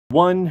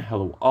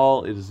Hello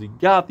all, it is the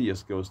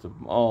gothiest ghost of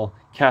them all,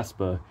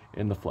 Caspa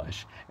in the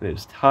flesh, and it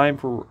is time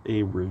for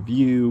a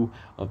review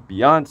of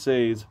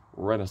Beyonce's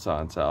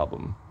Renaissance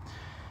album.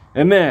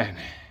 And man,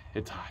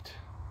 it's hot.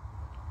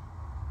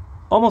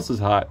 Almost as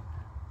hot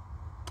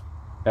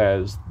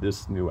as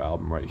this new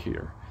album right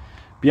here.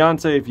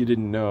 Beyonce, if you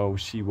didn't know,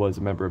 she was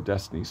a member of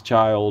Destiny's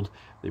Child.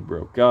 They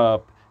broke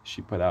up.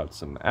 She put out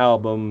some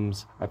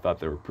albums. I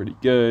thought they were pretty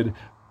good,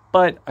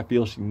 but I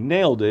feel she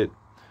nailed it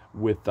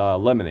with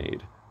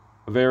Lemonade.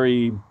 A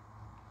very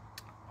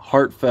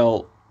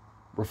heartfelt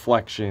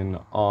reflection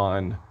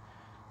on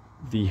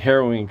the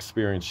harrowing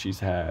experience she's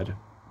had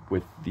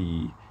with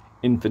the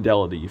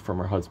infidelity from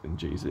her husband,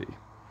 Jay-Z.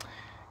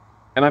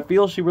 And I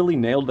feel she really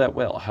nailed that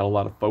well. Had a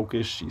lot of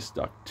focus. She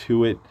stuck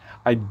to it.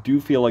 I do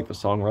feel like the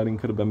songwriting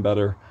could have been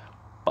better.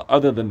 But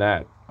other than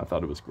that, I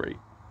thought it was great.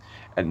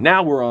 And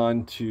now we're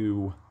on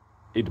to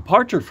a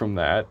departure from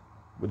that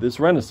with this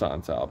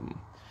Renaissance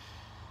album.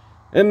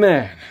 And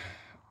man,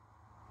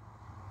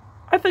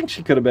 I think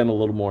she could have been a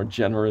little more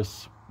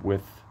generous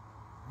with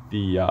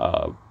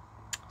the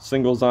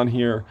singles on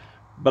here.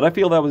 But I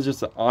feel that was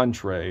just an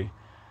entree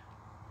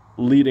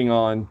leading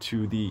on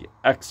to the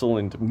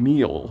excellent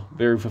meal,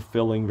 very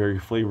fulfilling, very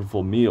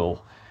flavorful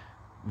meal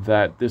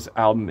that this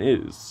album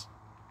is,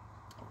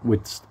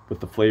 with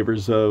the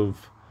flavors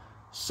of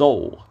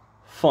soul,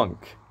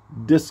 funk,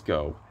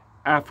 disco,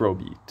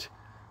 Afrobeat,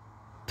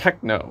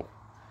 techno,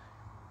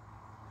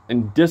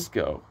 and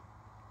disco,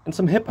 and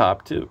some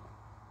hip-hop too,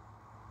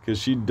 because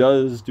she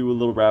does do a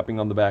little rapping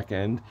on the back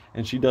end,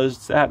 and she does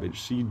savage.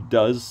 She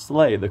does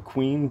slay. The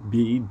Queen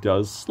Bee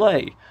does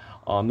slay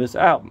on this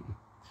album.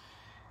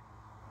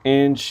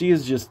 And she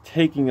is just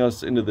taking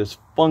us into this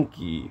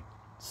funky,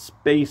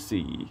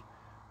 spacey,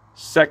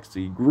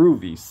 sexy,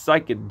 groovy,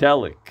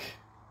 psychedelic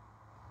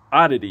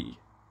oddity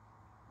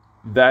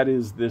that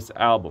is this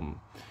album.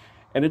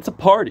 And it's a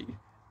party.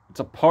 It's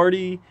a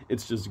party.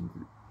 It's just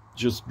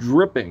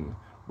dripping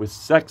with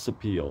sex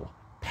appeal,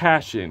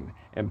 passion,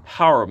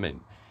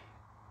 empowerment,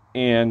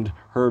 and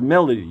her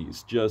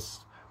melodies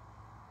just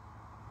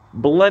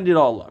blend it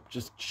all up.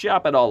 Just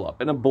chop it all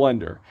up in a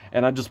blender.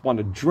 And I just want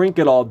to drink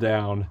it all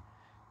down,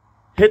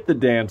 hit the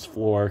dance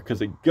floor,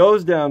 because it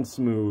goes down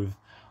smooth,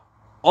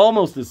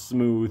 almost as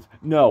smooth,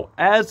 no,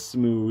 as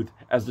smooth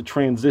as the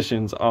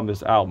transitions on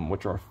this album,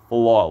 which are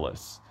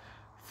flawless.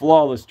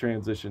 Flawless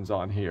transitions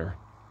on here.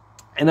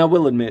 And I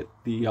will admit,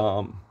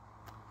 the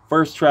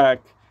first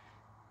track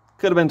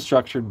could have been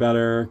structured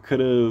better,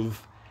 could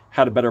have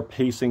had a better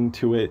pacing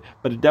to it,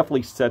 but it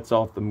definitely sets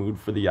off the mood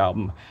for the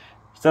album.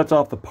 Sets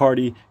off the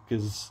party,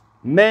 because,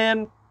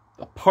 man,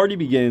 the party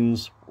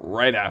begins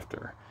right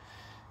after.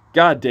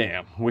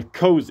 Goddamn, with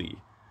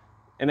Cozy.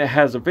 And it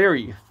has a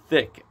very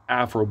thick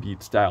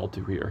Afrobeat style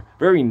to here.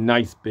 Very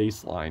nice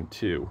bass line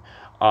too.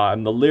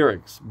 And the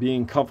lyrics,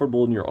 being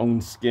comfortable in your own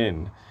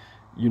skin,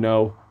 you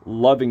know,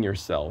 loving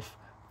yourself,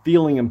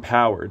 feeling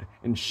empowered,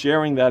 and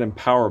sharing that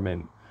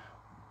empowerment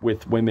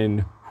with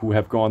women who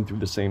have gone through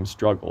the same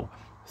struggle.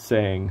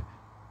 Saying,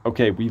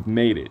 okay, we've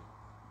made it.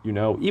 You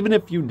know, even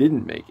if you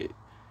didn't make it,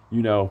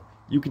 you know,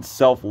 you can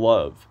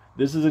self-love.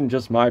 This isn't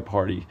just my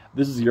party.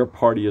 This is your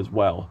party as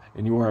well.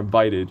 And you are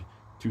invited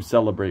to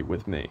celebrate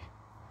with me.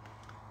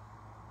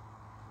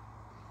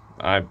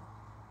 Why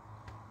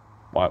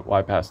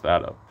pass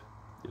that up,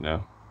 you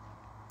know?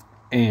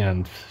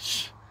 And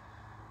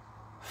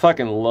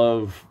fucking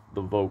love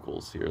the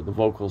vocals here. The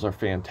vocals are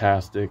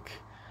fantastic.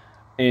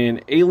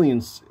 And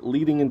Aliens,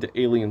 leading into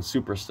Alien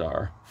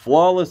Superstar.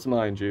 Flawless,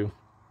 mind you.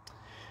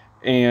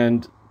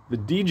 And the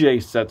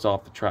DJ sets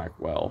off the track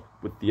well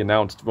with the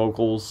announced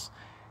vocals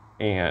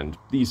and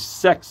these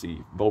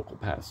sexy vocal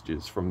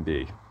passages from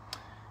B.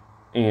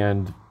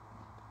 And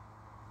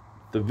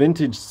the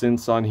vintage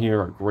synths on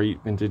here are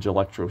great. Vintage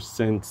electro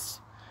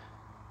synths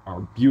are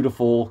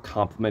beautiful,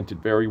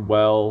 complemented very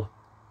well.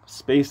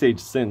 Space age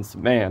synths,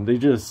 man, they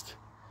just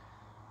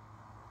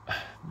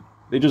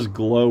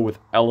glow with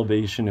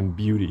elevation and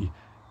beauty.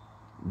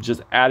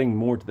 Just adding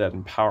more to that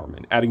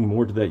empowerment, adding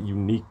more to that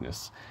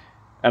uniqueness.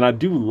 And I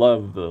do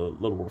love the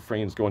little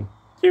refrains going,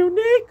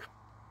 unique,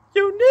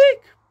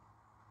 unique.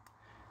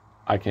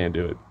 I can't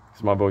do it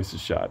because my voice is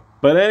shot.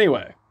 But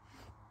anyway,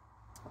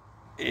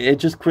 it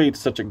just creates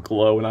such a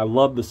glow. And I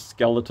love the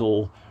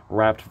skeletal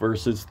rapped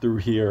verses through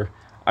here.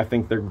 I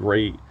think they're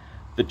great.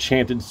 The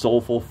chanted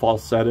soulful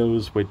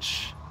falsettos,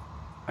 which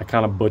I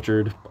kind of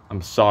butchered.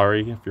 I'm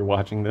sorry if you're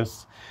watching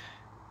this.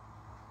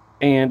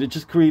 And it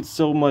just creates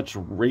so much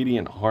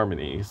radiant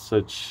harmony,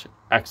 such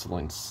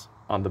excellence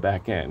on the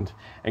back end.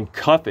 And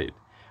Cuff It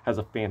has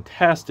a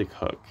fantastic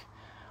hook.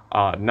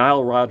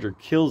 Nile Rodgers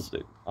kills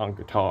it on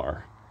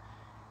guitar.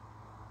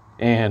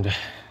 And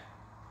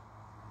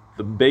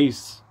the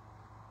bass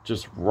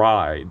just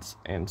rides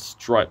and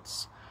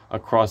struts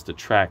across the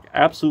track,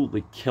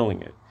 absolutely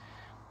killing it.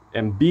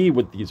 And B,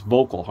 with these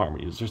vocal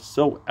harmonies, they're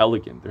so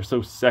elegant, they're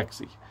so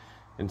sexy.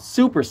 And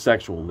super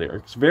sexual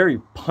lyrics, very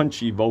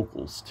punchy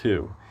vocals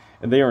too.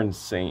 And they are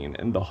insane.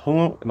 And the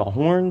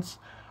horns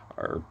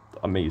are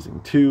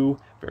amazing too,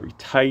 very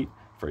tight,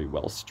 very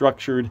well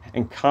structured,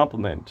 and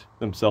complement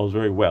themselves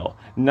very well,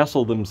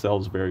 nestle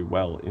themselves very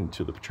well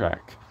into the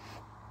track.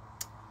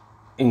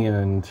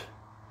 And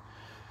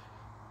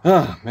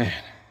oh man,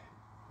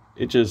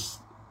 it just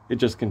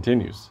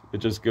continues. It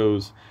just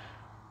goes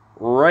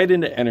right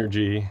into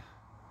energy.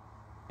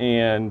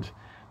 And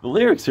the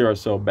lyrics here are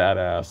so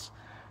badass,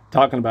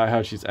 talking about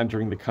how she's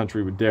entering the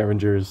country with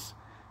derringers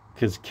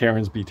because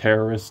Karens be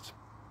terrorists.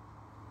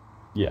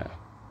 Yeah,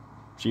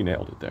 she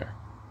nailed it there.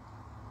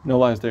 No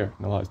lies there,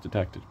 no lies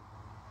detected.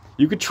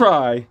 You could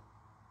try,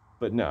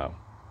 but no,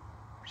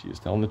 she is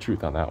telling the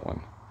truth on that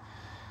one.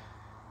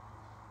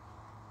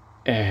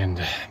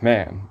 And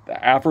man, the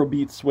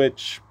Afrobeat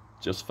switch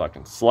just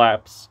fucking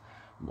slaps.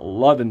 I'm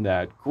loving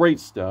that. Great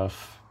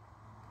stuff.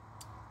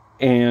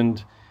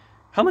 And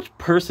how much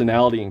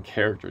personality and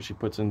character she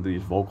puts into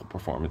these vocal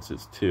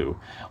performances too.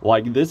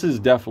 Like, this is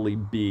definitely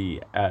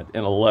B at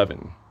an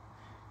 11,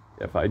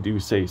 if I do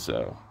say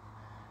so.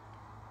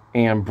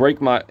 And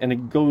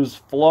it goes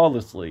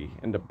flawlessly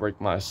into Break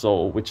My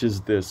Soul, which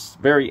is this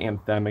very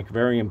anthemic,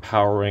 very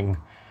empowering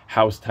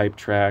house type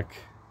track.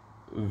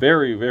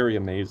 Very, very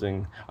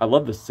amazing. I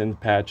love the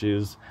synth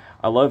patches.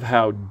 I love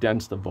how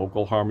dense the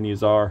vocal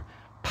harmonies are.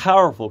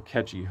 Powerful,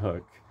 catchy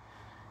hook.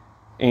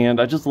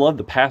 And I just love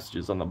the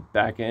passages on the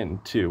back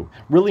end too,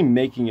 really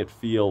making it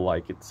feel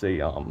like it's a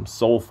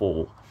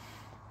soulful,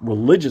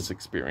 religious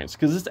experience.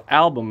 Because this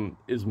album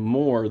is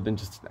more than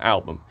just an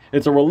album.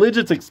 It's a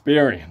religious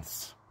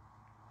experience.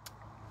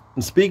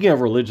 And speaking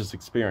of religious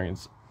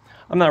experience,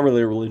 I'm not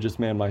really a religious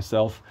man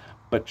myself,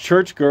 but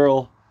Church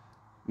Girl,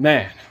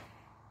 man,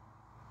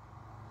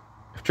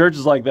 if church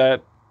is like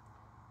that,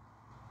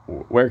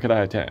 where could I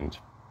attend?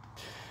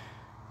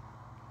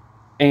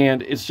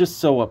 And it's just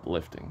so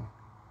uplifting.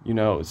 You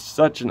know, it's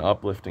such an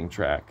uplifting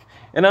track.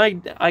 And I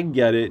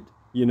get it,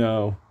 you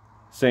know,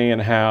 saying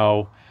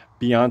how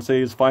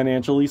Beyonce is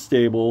financially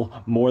stable,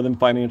 more than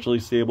financially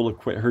stable to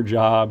quit her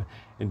job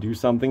and do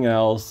something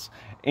else.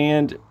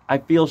 And I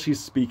feel she's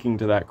speaking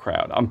to that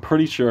crowd. I'm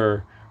pretty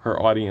sure her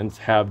audience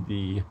have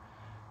the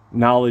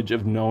knowledge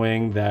of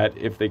knowing that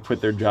if they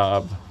quit their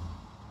job,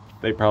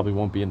 they probably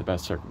won't be in the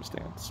best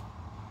circumstance.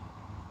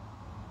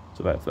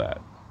 So that's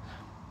that.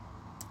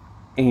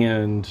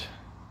 And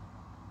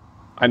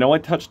I know I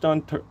touched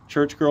on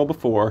Church Girl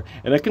before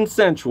in a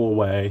consensual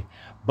way,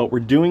 but we're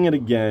doing it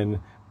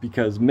again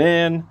because,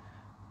 man,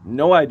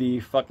 No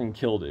ID fucking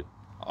killed it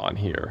on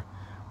here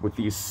with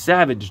these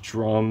savage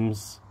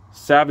drums,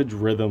 savage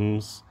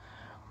rhythms,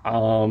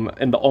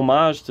 and the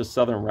homage to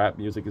Southern rap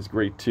music is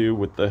great too,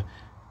 with the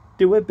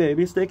do it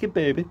baby, stick it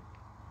baby,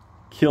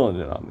 killing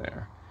it on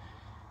there.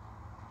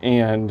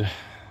 And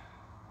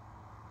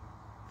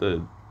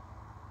the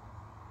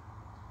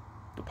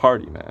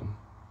party, man.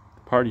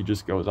 The party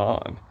just goes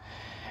on.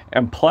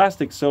 And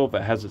Plastic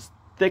Sofa has this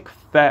thick,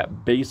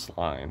 fat bass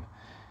line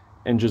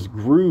and just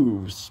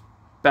grooves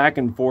back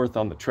and forth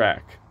on the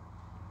track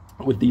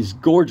with these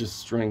gorgeous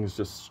strings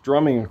just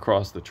strumming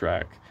across the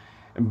track.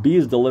 And B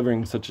is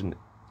delivering such an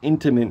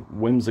intimate,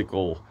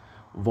 whimsical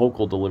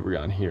vocal delivery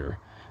on here.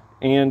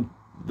 And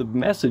the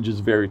message is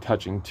very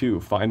touching too,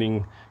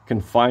 finding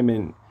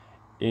confinement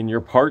in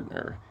your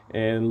partner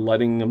and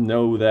letting them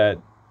know that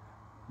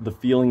the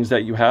feelings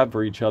that you have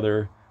for each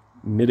other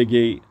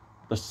mitigate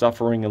the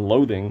suffering and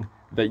loathing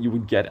that you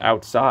would get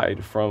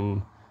outside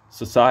from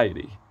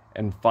society,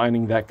 and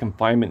finding that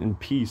confinement and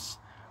peace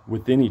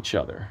within each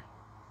other,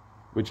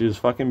 which is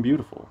fucking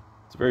beautiful.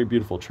 It's a very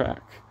beautiful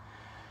track.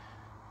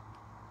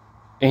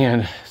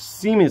 And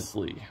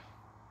seamlessly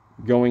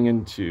going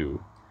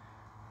into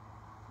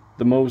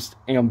the most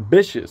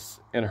ambitious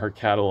in her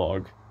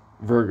catalog,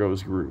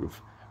 Virgo's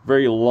Groove.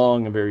 Very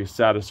long and very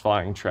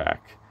satisfying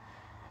track.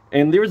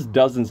 And there's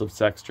dozens of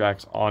sex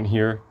tracks on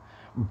here,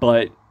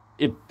 but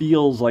it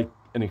feels like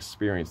an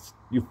experience.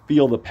 You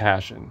feel the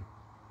passion.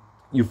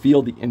 You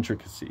feel the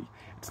intricacy.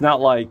 It's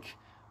not like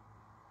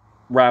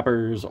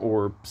rappers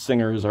or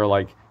singers are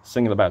like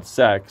singing about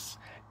sex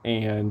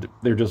and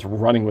they're just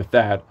running with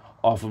that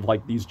off of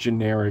like these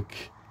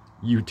generic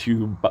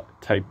YouTube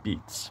type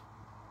beats.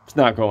 It's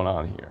not going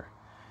on here.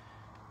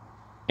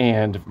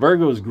 And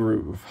Virgo's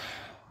Groove,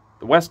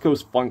 the West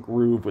Coast funk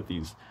groove with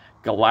these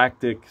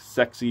galactic,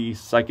 sexy,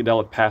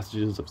 psychedelic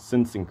passages of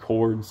synths and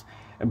chords,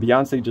 and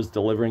Beyonce just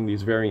delivering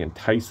these very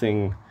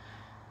enticing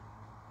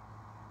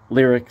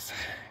lyrics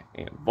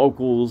and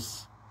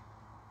vocals.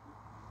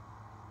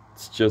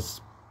 It's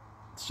just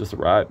a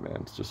ride, man.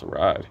 It's just a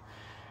ride.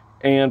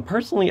 And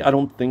personally, I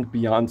don't think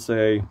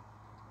Beyonce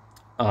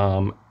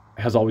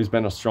has always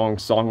been a strong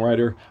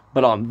songwriter,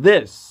 but on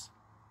this,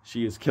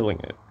 she is killing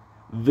it.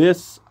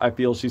 This, I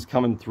feel she's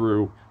coming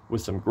through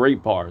with some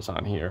great bars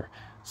on here,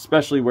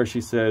 especially where she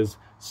says,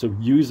 "So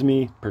use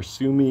me,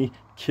 pursue me,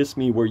 kiss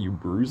me where you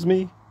bruise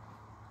me."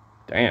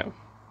 Damn,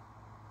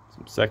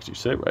 some sexy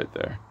shit right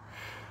there.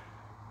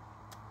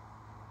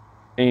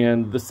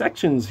 And the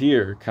sections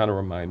here kind of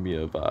remind me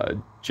of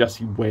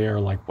Jessie Ware,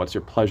 like What's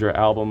Your Pleasure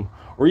album,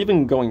 or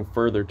even going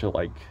further to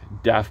like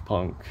Daft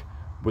Punk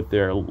with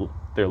their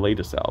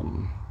latest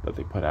album that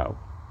they put out.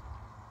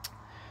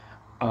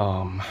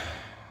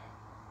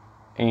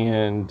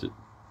 And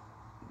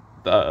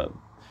the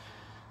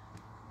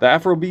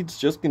Afro beats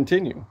just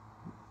continue.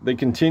 They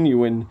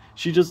continue, and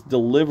she just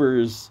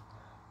delivers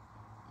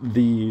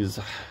these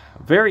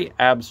very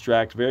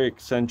abstract, very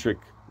eccentric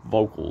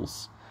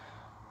vocals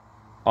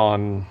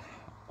on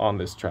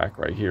this track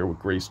right here with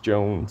Grace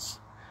Jones,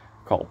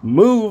 called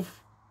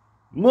Move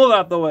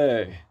Out the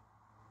Way.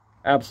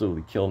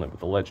 Absolutely killing it with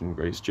the legend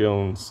Grace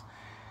Jones.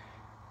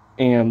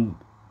 And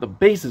the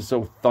bass is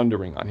so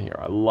thundering on here.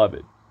 I love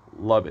it.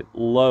 Love it.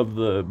 Love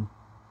the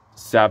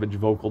savage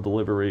vocal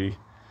delivery.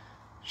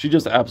 She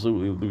just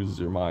absolutely loses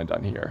her mind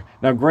on here.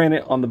 Now,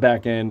 granted, on the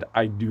back end,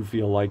 I do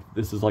feel like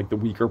this is like the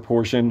weaker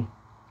portion,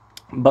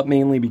 but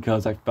mainly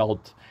because I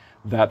felt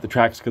that the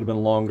tracks could have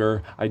been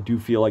longer. I do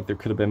feel like there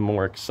could have been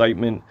more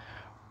excitement.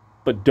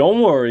 But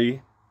don't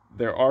worry,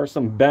 there are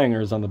some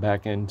bangers on the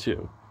back end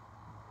too.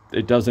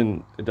 It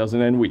doesn't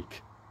end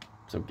weak.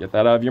 So get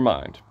that out of your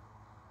mind.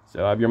 Is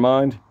that out of your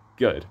mind?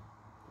 Good.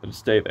 Let it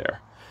stay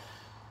there.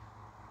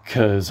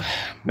 Because,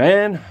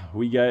 man,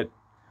 we get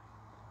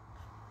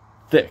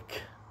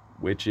Thique,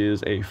 which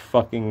is a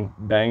fucking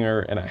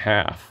banger and a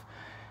half.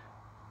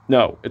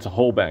 No, it's a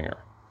whole banger.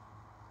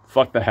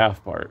 Fuck the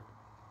half part.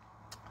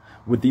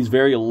 With these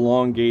very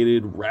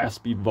elongated,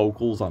 raspy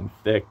vocals on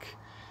Thique,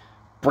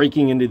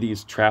 breaking into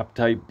these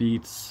trap-type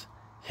beats,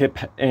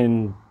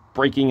 and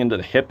breaking into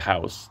the hip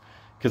house.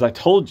 Because I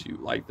told you,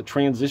 like, the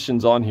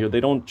transitions on here,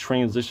 they don't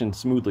transition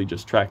smoothly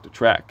just track to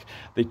track.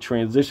 They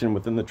transition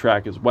within the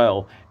track as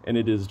well, and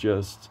it is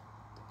just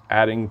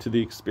adding to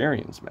the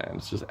experience, man.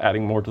 It's just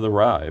adding more to the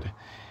ride.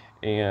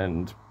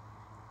 And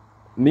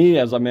me,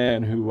 as a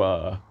man who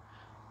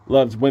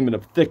loves women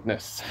of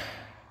thickness,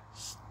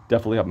 it's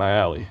definitely up my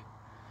alley.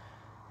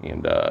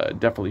 And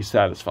definitely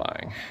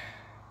satisfying.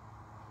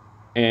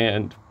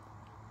 And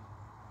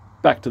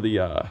back to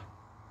the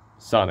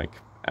sonic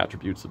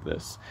attributes of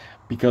this,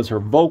 because her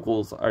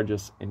vocals are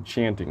just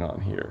enchanting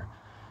on here.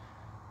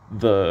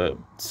 The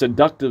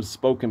seductive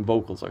spoken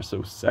vocals are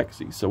so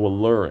sexy, so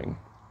alluring,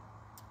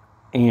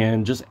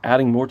 and just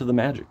adding more to the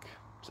magic.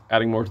 Just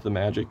adding more to the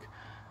magic,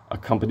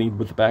 accompanied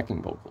with the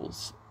backing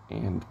vocals,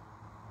 and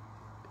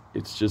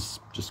it's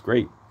just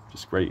great,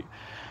 just great.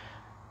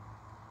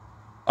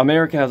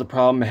 America Has a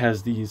Problem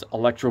has these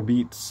electro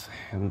beats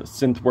and the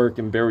synth work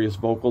and various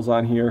vocals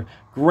on here.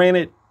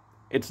 Granted,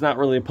 it's not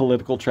really a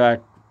political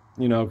track,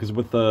 you know, because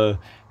with a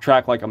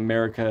track like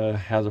America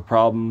Has a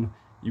Problem,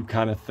 you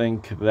kind of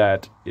think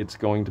that it's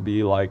going to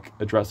be like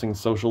addressing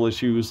social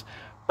issues,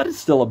 but it's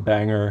still a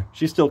banger.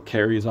 She still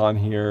carries on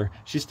here.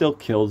 She still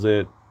kills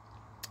it.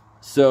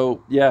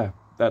 So yeah,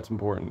 that's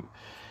important.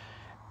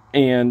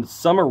 And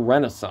Summer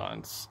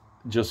Renaissance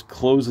just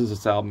closes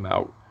this album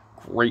out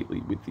greatly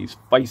with these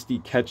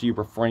feisty, catchy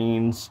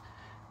refrains,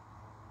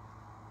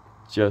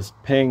 just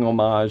paying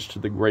homage to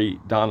the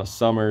great Donna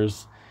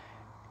Summers,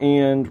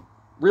 and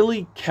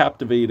really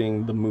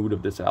captivating the mood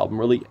of this album,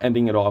 really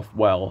ending it off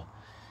well,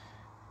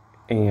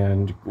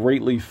 and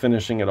greatly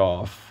finishing it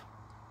off,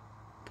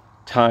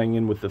 tying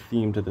in with the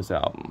theme to this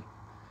album.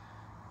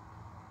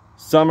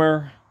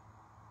 Summer,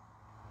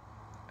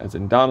 as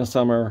in Donna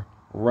Summer,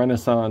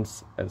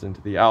 Renaissance, as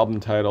into the album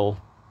title,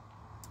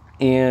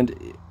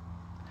 and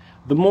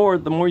the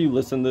more you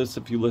listen to this,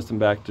 if you listen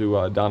back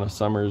to Donna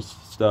Summer's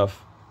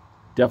stuff,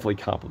 definitely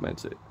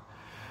complements it.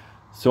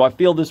 So I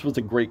feel this was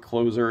a great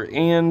closer,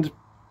 and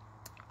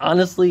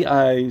honestly,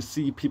 I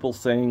see people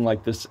saying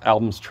like this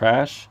album's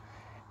trash.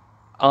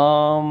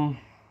 I'm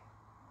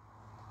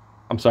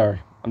sorry,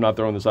 I'm not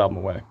throwing this album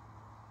away.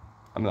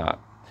 I'm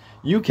not.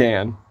 You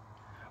can,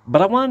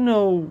 but I want to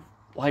know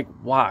like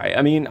why.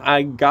 I mean,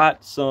 I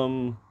got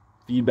some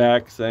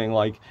feedback saying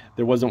like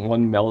there wasn't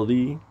one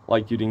melody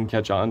like you didn't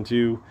catch on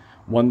to,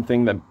 one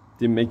thing that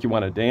didn't make you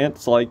want to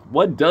dance. Like,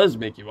 what does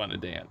make you want to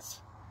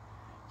dance?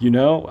 You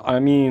know, I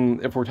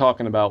mean, if we're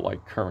talking about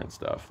like current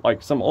stuff,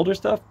 like some older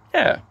stuff,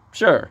 yeah,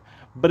 sure.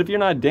 But if you're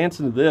not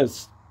dancing to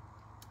this,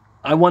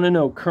 I want to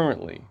know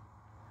currently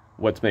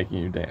what's making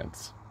you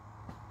dance.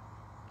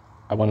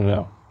 I want to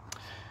know.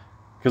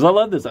 Because I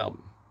love this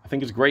album. I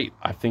think it's great.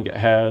 I think it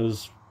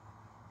has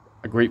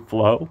a great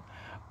flow.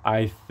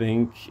 I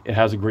think it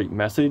has a great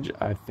message.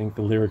 I think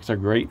the lyrics are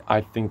great.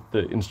 I think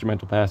the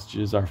instrumental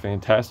passages are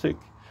fantastic.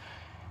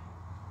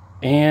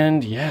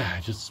 And yeah,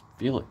 I just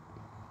feel it.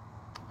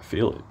 I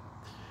feel it.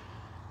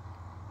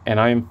 And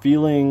I am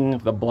feeling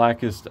the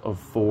blackest of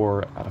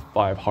 4 out of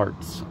 5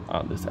 hearts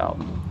on this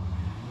album.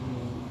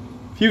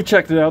 If you've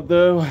checked it out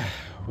though,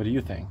 what do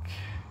you think?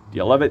 Do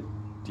you love it?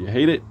 Do you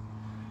hate it?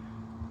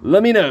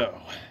 Let me know.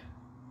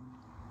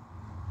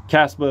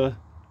 Caspa,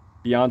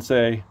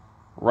 Beyoncé,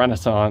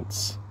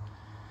 Renaissance.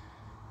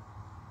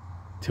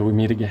 Till we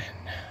meet again.